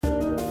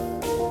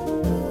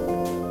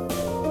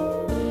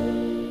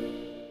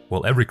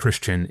Well, every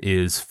Christian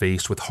is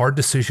faced with hard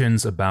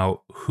decisions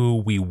about who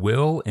we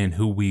will and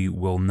who we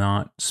will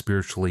not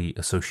spiritually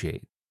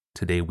associate.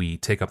 Today, we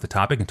take up the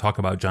topic and talk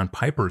about John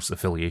Piper's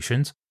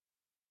affiliations,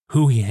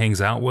 who he hangs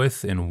out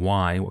with and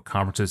why, what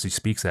conferences he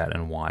speaks at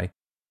and why.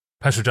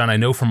 Pastor John, I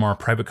know from our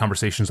private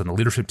conversations on the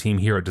leadership team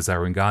here at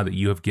Desiring God that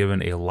you have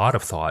given a lot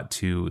of thought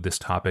to this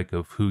topic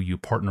of who you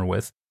partner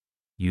with.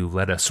 You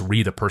let us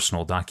read a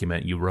personal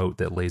document you wrote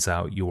that lays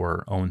out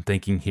your own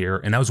thinking here.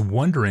 And I was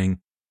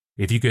wondering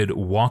if you could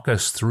walk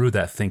us through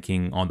that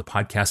thinking on the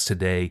podcast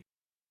today.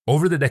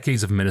 Over the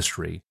decades of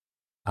ministry,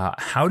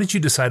 how did you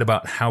decide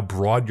about how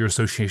broad your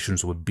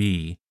associations would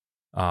be?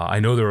 I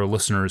know there are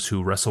listeners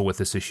who wrestle with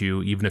this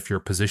issue, even if your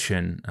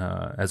position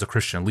as a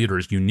Christian leader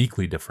is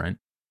uniquely different.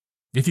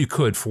 If you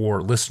could,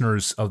 for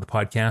listeners of the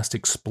podcast,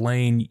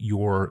 explain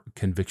your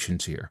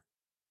convictions here.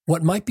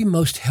 What might be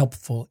most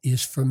helpful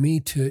is for me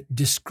to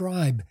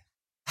describe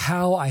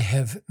how I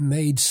have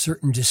made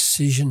certain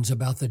decisions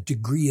about the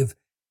degree of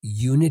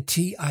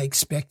unity I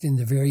expect in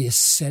the various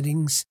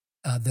settings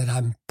that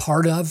I'm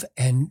part of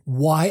and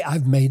why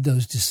I've made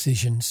those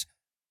decisions.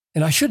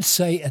 And I should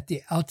say at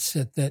the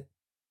outset that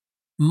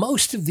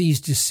most of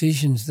these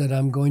decisions that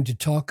I'm going to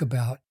talk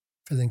about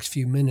for the next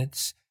few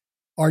minutes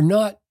are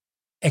not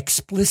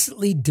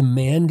explicitly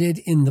demanded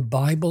in the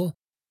Bible.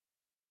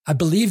 I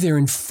believe they're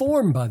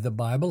informed by the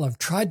Bible. I've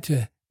tried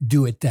to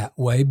do it that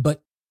way,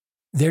 but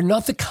they're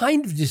not the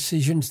kind of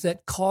decisions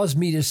that cause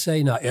me to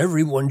say, now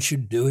everyone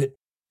should do it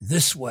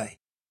this way.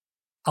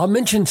 I'll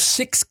mention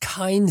 6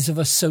 kinds of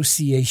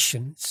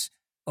associations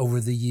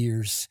over the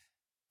years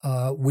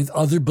with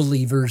other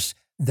believers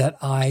that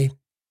I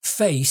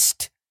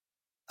faced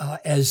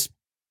as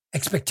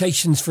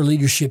expectations for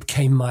leadership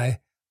came my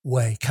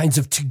way, kinds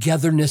of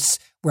togetherness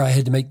where I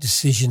had to make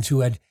decisions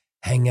who I'd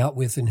hang out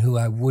with and who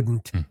I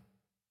wouldn't.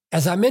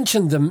 As I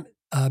mentioned them,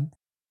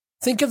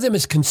 think of them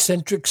as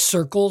concentric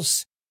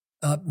circles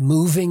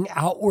moving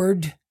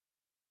outward,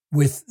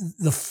 with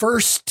the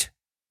first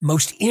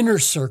most inner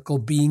circle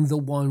being the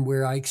one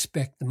where I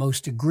expect the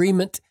most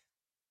agreement,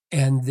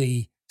 and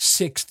the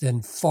 6th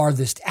and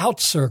farthest out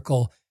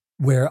circle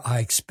where I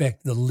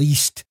expect the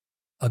least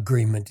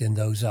agreement in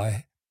those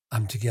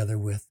I'm together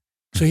with.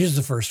 So here's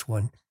the first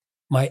one.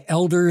 My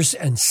elders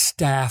and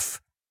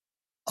staff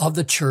of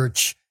the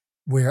church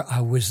where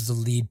I was the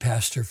lead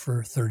pastor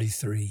for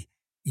 33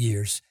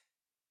 years.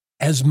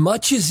 As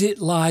much as it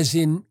lies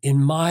in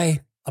my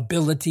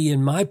ability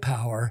and my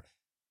power,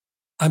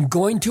 I'm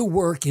going to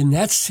work in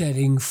that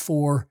setting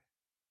for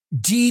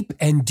deep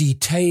and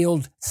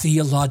detailed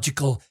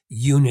theological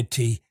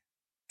unity,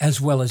 as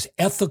well as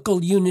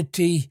ethical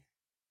unity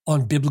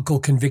on biblical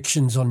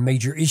convictions on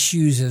major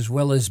issues, as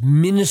well as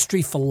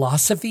ministry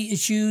philosophy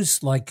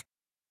issues like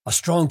a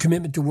strong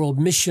commitment to world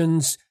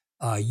missions,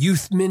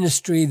 youth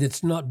ministry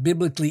that's not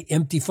biblically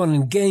empty fun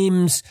and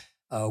games,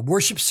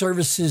 worship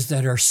services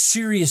that are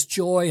serious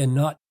joy and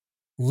not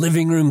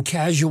living room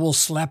casual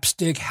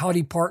slapstick,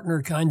 howdy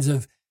partner kinds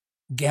of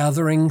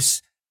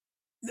gatherings.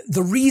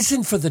 The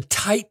reason for the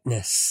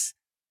tightness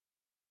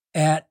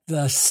at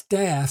the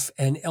staff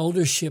and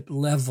eldership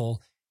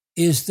level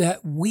is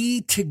that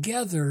we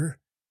together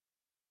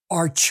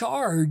are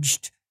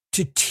charged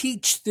to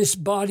teach this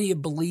body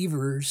of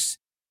believers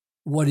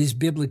what is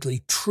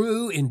biblically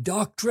true in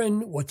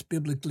doctrine, what's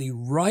biblically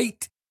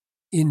right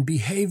in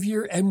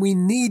behavior, and we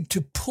need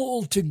to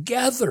pull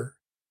together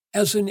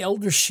as an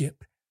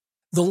eldership.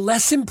 The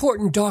less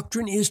important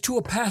doctrine is to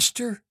a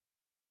pastor,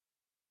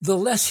 the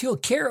less he'll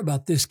care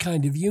about this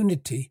kind of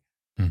unity.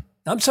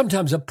 I'm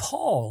sometimes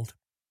appalled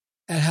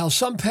at how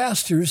some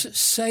pastors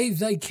say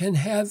they can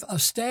have a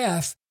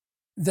staff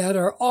that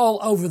are all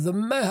over the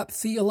map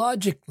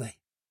theologically.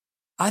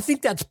 I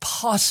think that's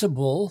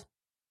possible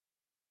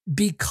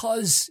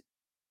because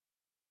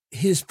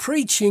his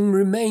preaching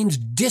remains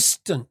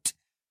distant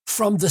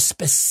from the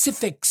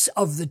specifics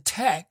of the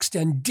text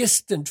and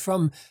distant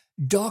from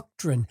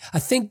doctrine. I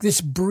think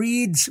this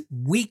breeds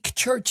weak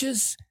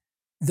churches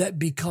that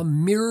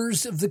become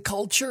mirrors of the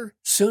culture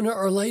sooner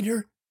or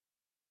later.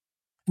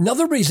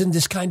 Another reason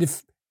this kind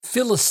of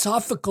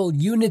philosophical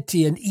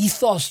unity and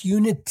ethos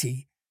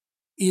unity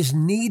is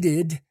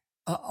needed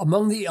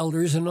among the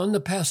elders and on the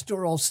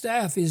pastoral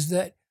staff is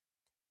that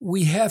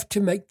we have to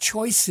make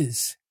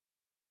choices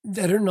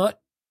that are not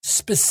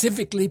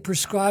specifically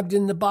prescribed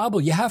in the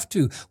Bible. You have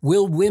to.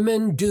 Will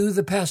women do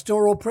the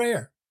pastoral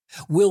prayer?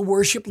 Will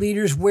worship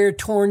leaders wear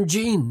torn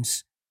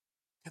jeans?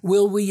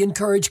 Will we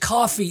encourage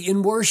coffee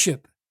in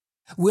worship?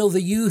 Will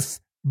the youth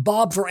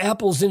bob for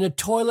apples in a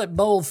toilet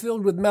bowl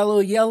filled with mellow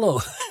yellow?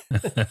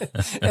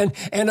 and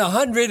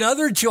 100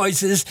 other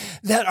choices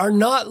that are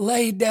not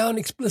laid down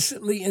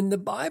explicitly in the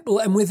Bible.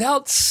 And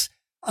without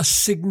a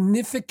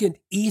significant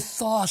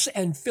ethos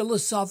and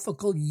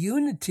philosophical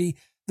unity,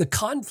 the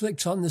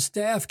conflicts on the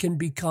staff can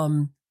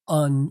become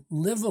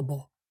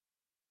unlivable.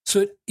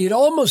 So it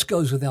almost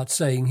goes without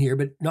saying here,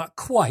 but not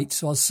quite,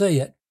 so I'll say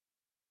it,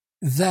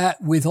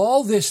 that with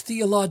all this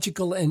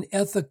theological and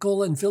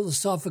ethical and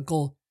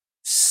philosophical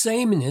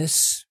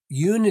sameness,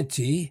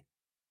 unity,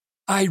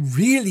 I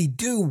really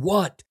do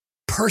want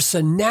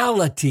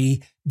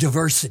personality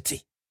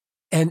diversity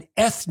and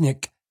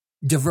ethnic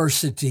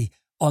diversity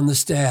on the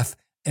staff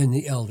and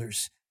the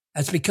elders.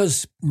 That's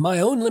because my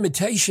own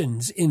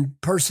limitations in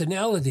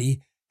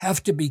personality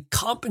have to be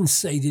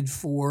compensated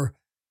for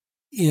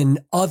in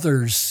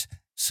others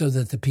so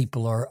that the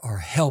people are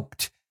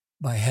helped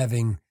by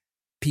having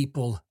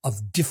people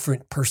of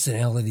different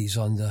personalities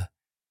on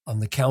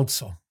the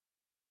council.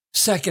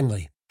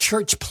 Secondly,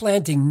 church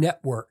planting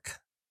network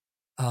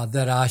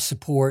that I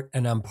support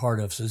and I'm part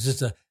of. So this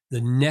is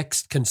the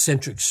next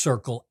concentric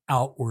circle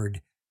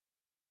outward.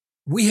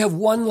 We have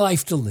one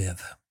life to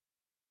live,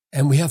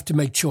 and we have to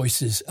make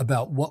choices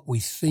about what we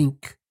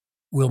think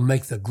will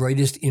make the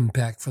greatest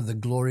impact for the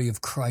glory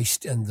of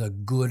Christ and the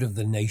good of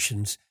the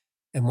nations.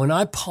 And when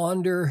I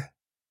ponder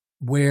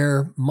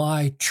where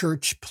my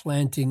church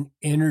planting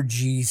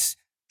energies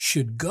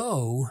should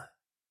go,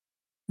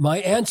 my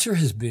answer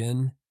has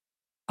been,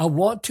 I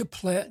want to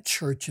plant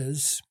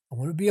churches. I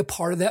want to be a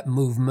part of that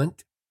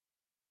movement.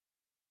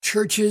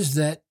 Churches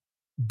that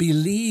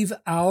believe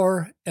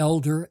our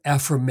elder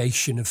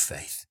affirmation of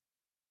faith.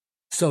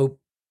 So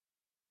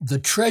the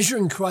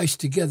Treasuring Christ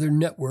Together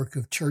network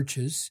of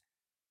churches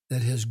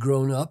that has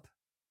grown up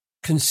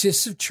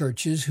consists of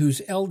churches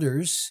whose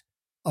elders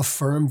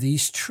affirm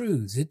these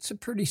truths. It's a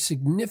pretty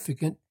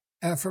significant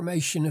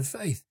affirmation of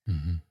faith.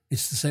 Mm-hmm.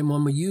 It's the same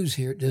one we use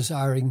here at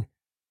Desiring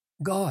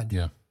God.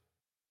 Yeah.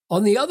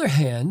 On the other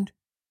hand,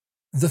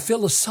 the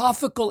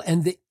philosophical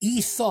and the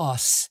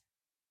ethos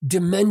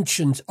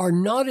dimensions are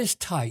not as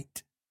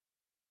tight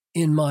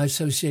in my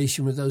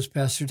association with those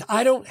pastors.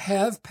 I don't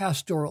have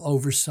pastoral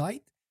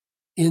oversight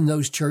in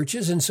those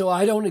churches, and so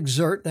I don't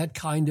exert that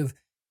kind of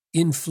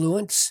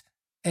influence,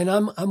 and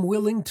I'm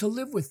willing to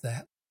live with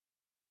that.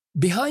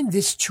 Behind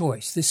this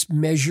choice, this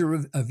measure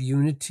of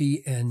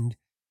unity and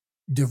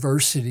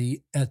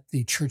diversity at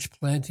the church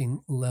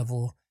planting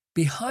level,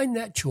 behind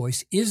that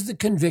choice is the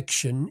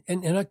conviction,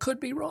 and I could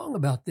be wrong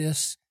about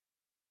this,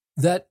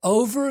 that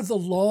over the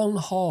long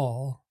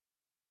haul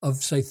of,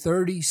 say,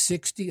 30,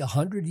 60,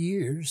 100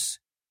 years,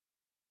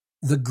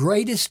 the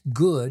greatest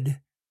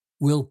good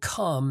will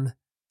come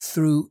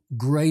through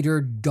greater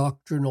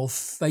doctrinal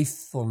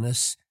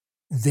faithfulness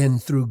than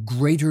through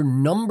greater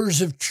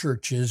numbers of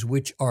churches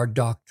which are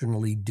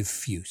doctrinally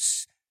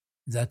diffuse.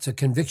 That's a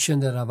conviction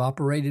that I've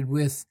operated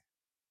with.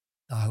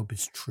 I hope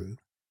it's true.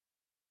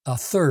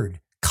 Third,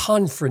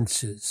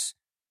 conferences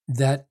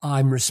that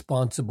I'm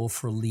responsible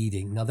for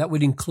leading. Now, that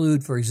would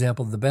include, for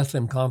example, the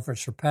Bethlehem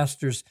Conference for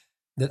Pastors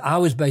that I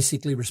was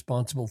basically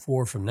responsible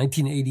for from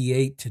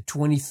 1988 to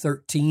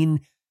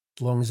 2013,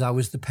 as long as I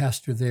was the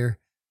pastor there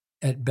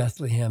at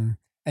Bethlehem.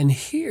 And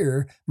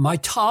here, my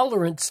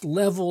tolerance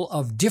level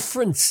of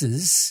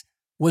differences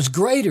was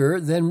greater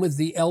than with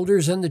the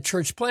elders and the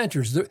church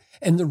planters.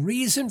 And the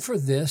reason for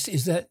this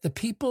is that the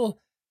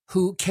people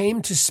who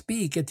came to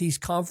speak at these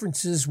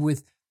conferences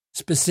with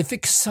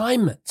specific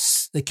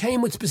assignments, they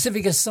came with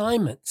specific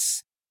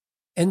assignments,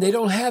 and they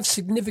don't have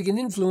significant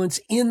influence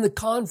in the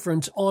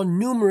conference on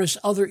numerous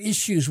other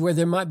issues where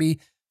there might be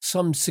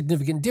some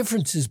significant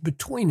differences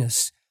between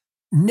us.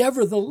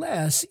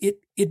 Nevertheless,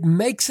 it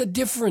makes a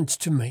difference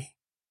to me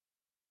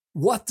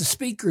what the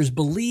speakers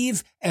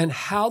believe and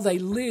how they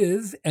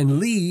live and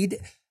lead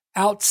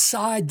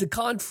outside the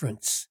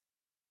conference.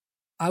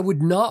 I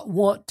would not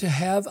want to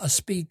have a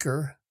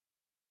speaker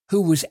who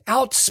was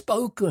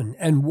outspoken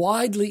and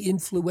widely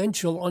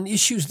influential on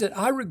issues that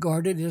I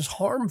regarded as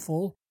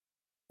harmful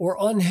or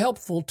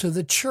unhelpful to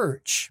the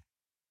church.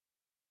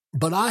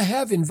 But I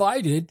have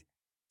invited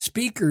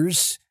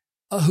speakers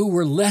who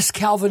were less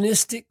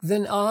Calvinistic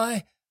than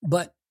I,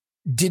 but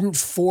didn't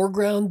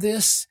foreground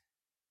this.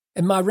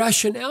 And my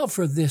rationale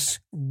for this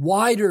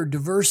wider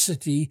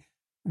diversity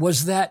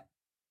was that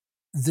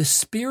the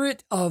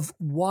spirit of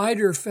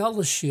wider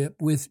fellowship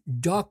with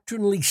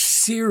doctrinally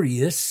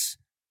serious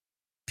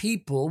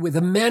people with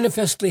a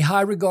manifestly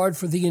high regard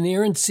for the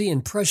inerrancy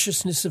and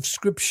preciousness of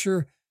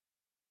Scripture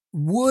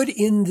would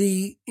in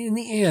the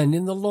end,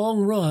 in the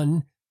long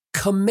run,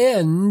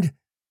 commend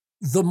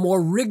the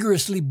more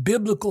rigorously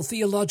biblical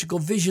theological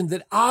vision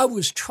that I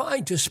was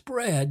trying to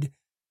spread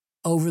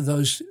over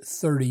those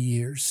 30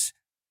 years.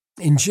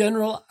 In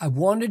general, I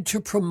wanted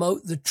to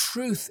promote the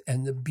truth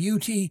and the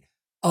beauty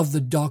of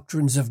the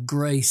doctrines of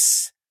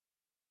grace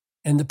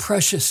and the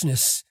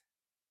preciousness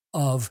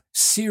of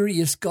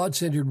serious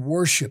God-centered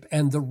worship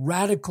and the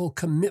radical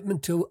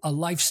commitment to a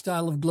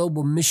lifestyle of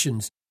global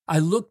missions. I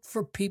looked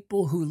for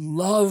people who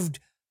loved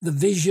the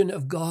vision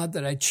of God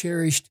that I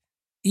cherished,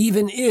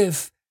 even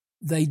if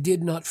they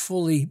did not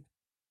fully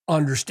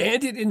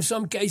understand it in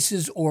some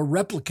cases or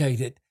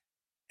replicate it.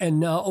 And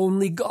now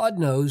only God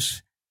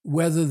knows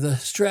whether the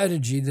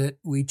strategy that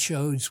we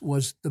chose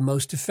was the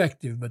most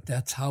effective, but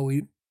that's how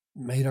we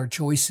made our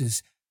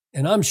choices.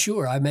 And I'm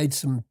sure I made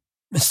some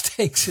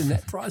mistakes in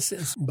that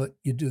process, but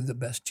you do the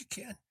best you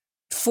can.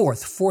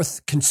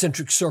 Fourth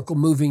concentric circle,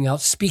 moving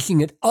out,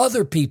 speaking at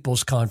other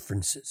people's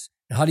conferences.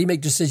 Now, how do you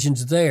make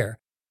decisions there?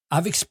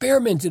 I've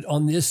experimented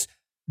on this,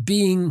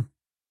 being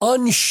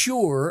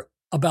unsure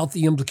about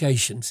the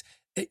implications.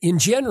 in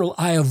general,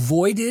 I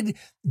avoided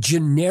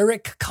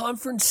generic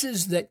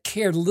conferences that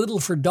cared little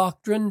for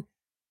doctrine,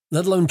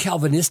 let alone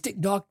Calvinistic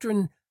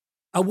doctrine.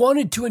 I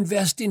wanted to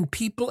invest in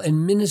people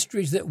and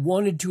ministries that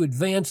wanted to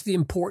advance the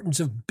importance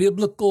of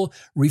biblical,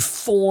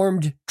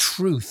 reformed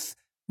truth,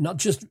 not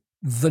just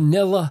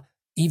vanilla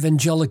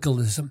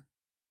evangelicalism.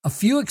 A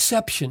few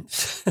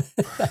exceptions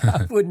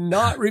I would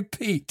not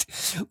repeat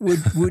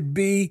would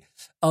be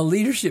a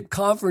leadership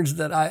conference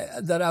that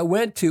I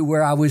went to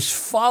where I was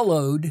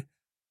followed.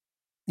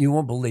 You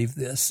won't believe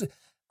this.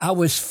 I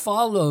was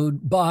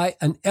followed by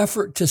an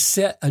effort to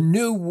set a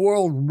new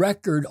world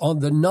record on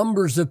the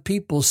numbers of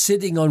people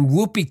sitting on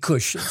whoopee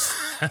cushions.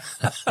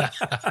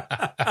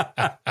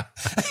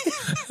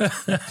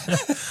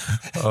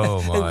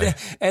 Oh my!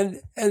 And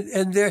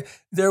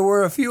there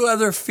were a few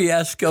other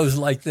fiascos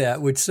like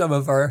that, which some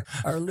of our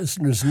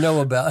listeners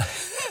know about.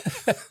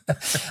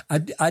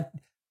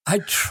 I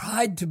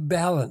tried to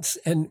balance,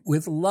 and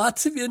with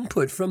lots of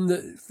input from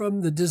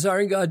the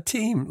Desiring God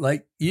team,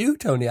 like you,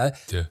 Tony,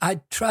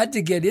 I tried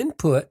to get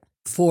input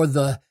for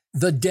the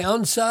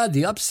downside,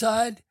 the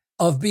upside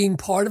of being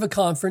part of a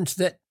conference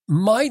that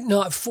might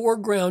not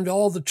foreground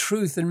all the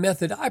truth and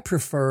method I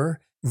prefer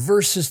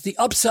versus the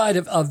upside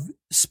of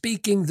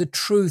speaking the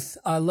truth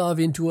I love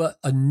into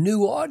a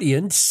new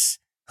audience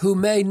who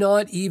may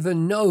not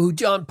even know who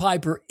John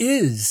Piper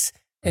is.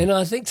 And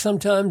I think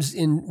sometimes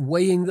in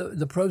weighing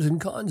the pros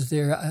and cons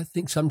there, I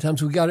think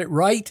sometimes we got it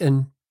right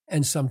and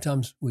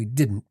sometimes we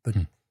didn't. But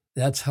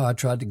that's how I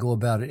tried to go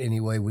about it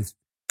anyway with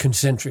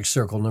concentric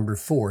circle number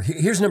 4.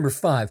 Here's number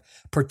 5,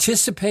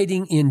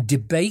 participating in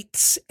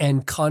debates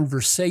and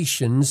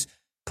conversations,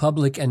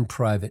 public and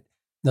private.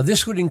 Now,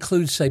 this would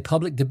include, say,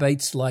 public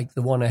debates like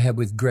the one I had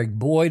with Greg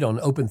Boyd on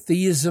open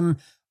theism,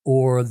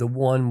 or the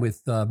one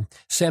with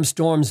Sam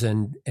Storms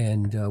and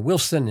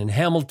Wilson and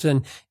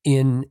Hamilton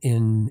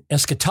in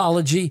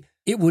eschatology.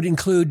 It would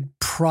include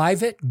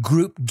private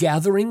group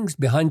gatherings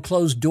behind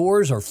closed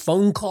doors or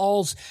phone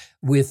calls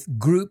with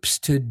groups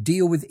to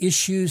deal with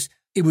issues.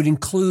 It would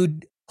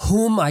include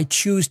whom I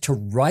choose to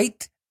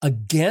write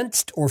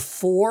against or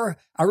for.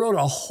 I wrote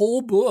a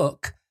whole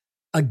book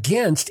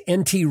against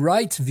N.T.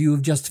 Wright's view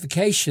of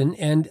justification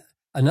and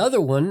another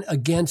one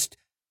against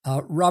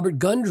Robert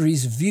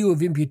Gundry's view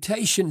of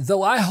imputation,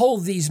 though I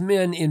hold these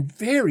men in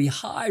very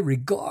high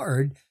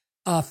regard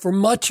for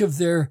much of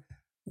their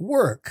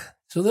work.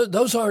 So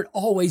those aren't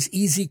always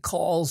easy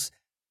calls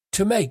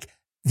to make.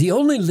 The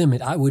only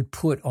limit I would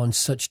put on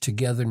such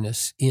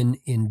togetherness in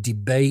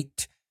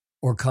debate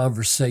or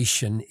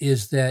conversation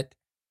is that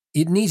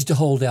it needs to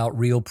hold out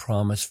real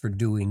promise for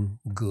doing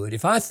good.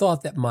 If I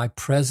thought that my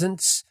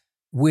presence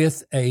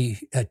with a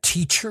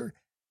teacher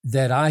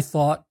that I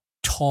thought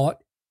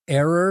taught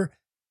error,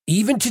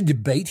 even to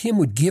debate him,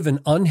 would give an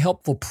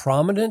unhelpful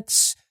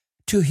prominence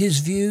to his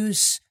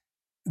views,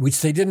 which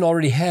they didn't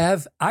already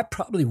have, I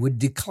probably would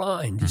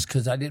decline just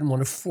because I didn't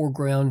want to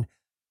foreground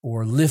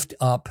or lift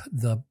up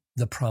the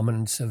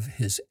prominence of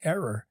his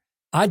error.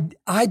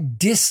 I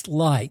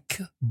dislike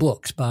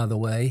books, by the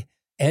way,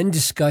 and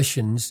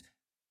discussions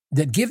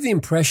that give the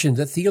impression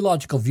that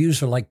theological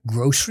views are like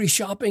grocery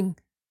shopping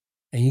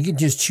and you can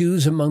just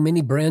choose among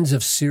many brands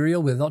of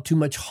cereal without too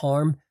much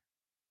harm.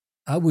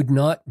 I would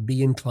not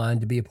be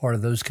inclined to be a part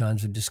of those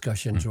kinds of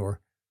discussions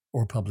or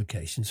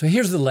publications. So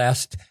here's the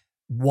last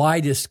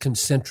widest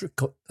concentric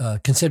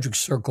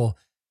circle,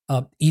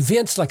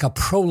 events like a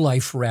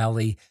pro-life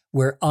rally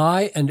where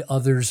I and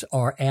others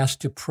are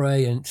asked to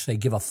pray and, say,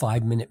 give a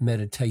 5-minute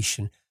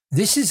meditation.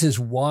 This is as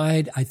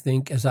wide, I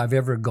think, as I've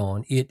ever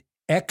gone. It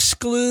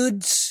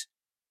excludes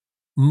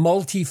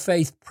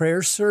multi-faith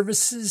prayer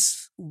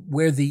services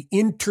where the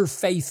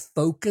interfaith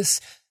focus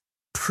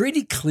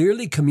pretty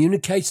clearly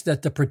communicates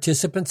that the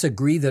participants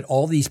agree that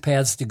all these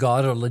paths to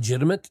God are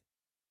legitimate.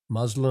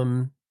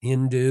 Muslim,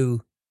 Hindu,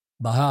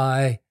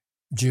 Baha'i,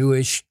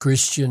 Jewish,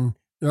 Christian,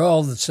 they're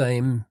all the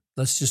same.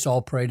 Let's just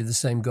all pray to the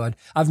same God.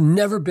 I've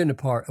never been a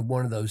part of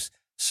one of those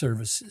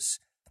services.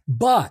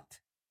 But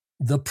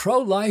the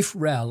pro-life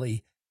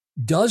rally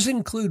does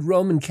include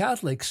Roman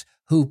Catholics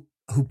who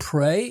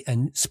pray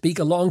and speak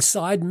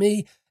alongside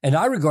me. And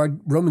I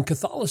regard Roman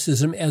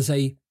Catholicism as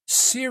a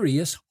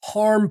serious,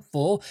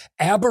 harmful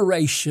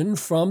aberration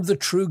from the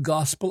true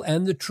gospel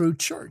and the true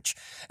church.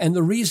 And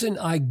the reason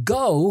I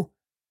go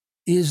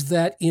is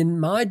that in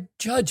my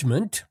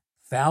judgment,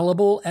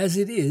 fallible as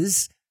it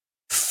is,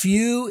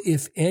 few,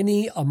 if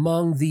any,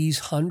 among these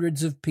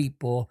hundreds of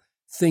people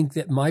think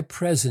that my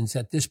presence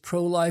at this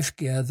pro-life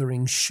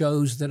gathering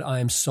shows that I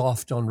am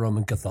soft on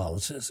Roman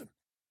Catholicism.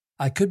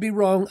 I could be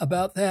wrong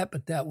about that,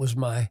 but that was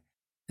my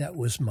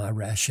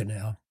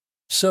rationale.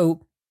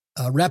 So,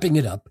 wrapping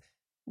it up,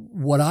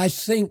 what I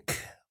think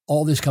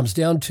all this comes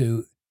down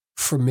to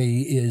for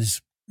me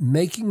is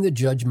making the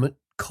judgment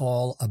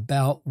call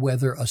about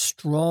whether a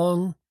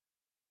strong,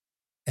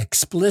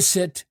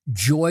 explicit,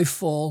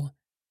 joyful,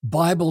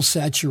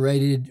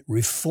 Bible-saturated,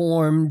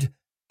 reformed,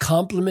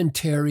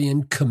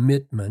 complementarian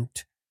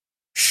commitment,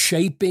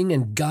 shaping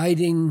and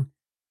guiding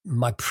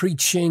my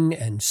preaching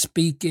and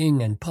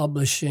speaking and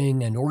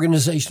publishing and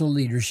organizational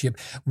leadership,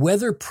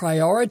 whether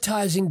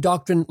prioritizing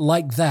doctrine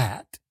like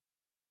that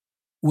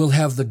will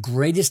have the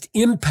greatest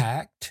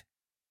impact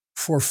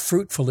for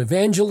fruitful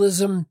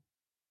evangelism,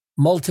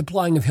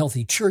 multiplying of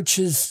healthy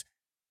churches,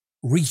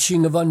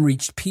 reaching of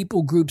unreached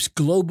people groups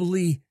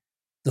globally,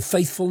 the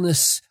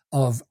faithfulness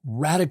of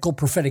radical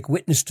prophetic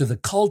witness to the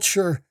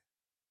culture,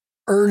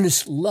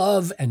 earnest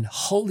love and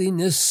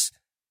holiness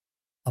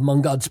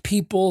among God's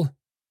people,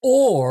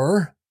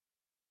 or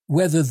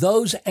whether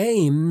those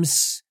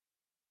aims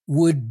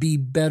would be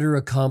better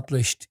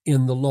accomplished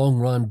in the long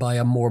run by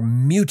a more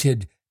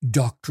muted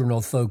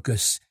doctrinal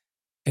focus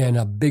and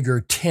a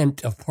bigger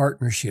tent of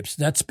partnerships.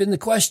 That's been the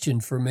question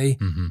for me.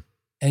 Mm-hmm.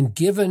 And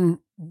given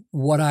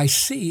what I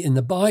see in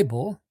the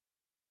Bible,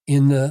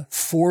 in the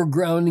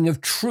foregrounding of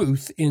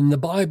truth in the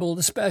Bible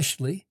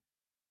especially,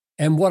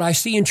 and what I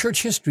see in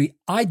church history,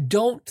 I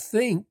don't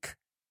think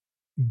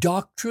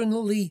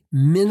doctrinally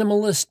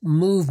minimalist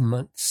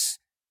movements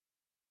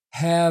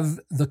have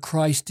the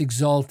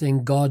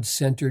Christ-exalting,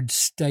 God-centered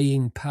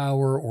staying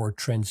power or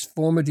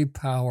transformative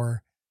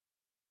power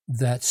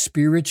that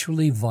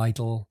spiritually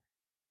vital,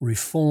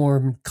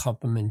 reformed,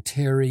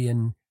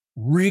 complementarian,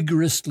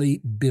 rigorously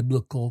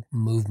biblical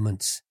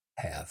movements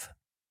have.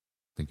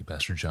 Thank you,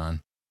 Pastor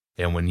John.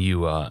 And when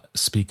you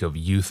speak of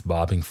youth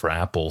bobbing for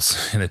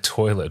apples in a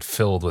toilet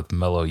filled with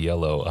mellow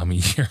yellow, I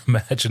mean, your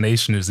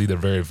imagination is either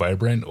very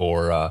vibrant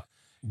or...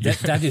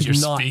 that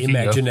is not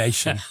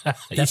imagination.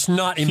 That's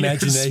not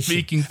imagination. You're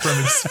speaking from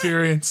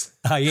experience.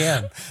 I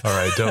am. All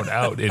right, don't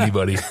out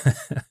anybody.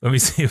 Let me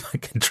see if I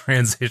can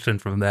transition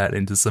from that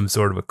into some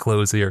sort of a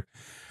close here.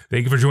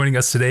 Thank you for joining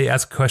us today.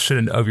 Ask a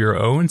question of your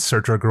own,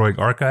 search our growing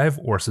archive,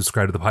 or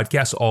subscribe to the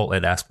podcast, all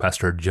at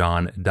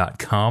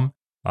AskPastorJohn.com.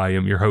 I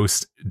am your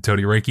host,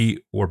 Tony Reinke.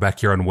 We're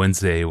back here on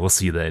Wednesday. We'll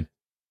see you then.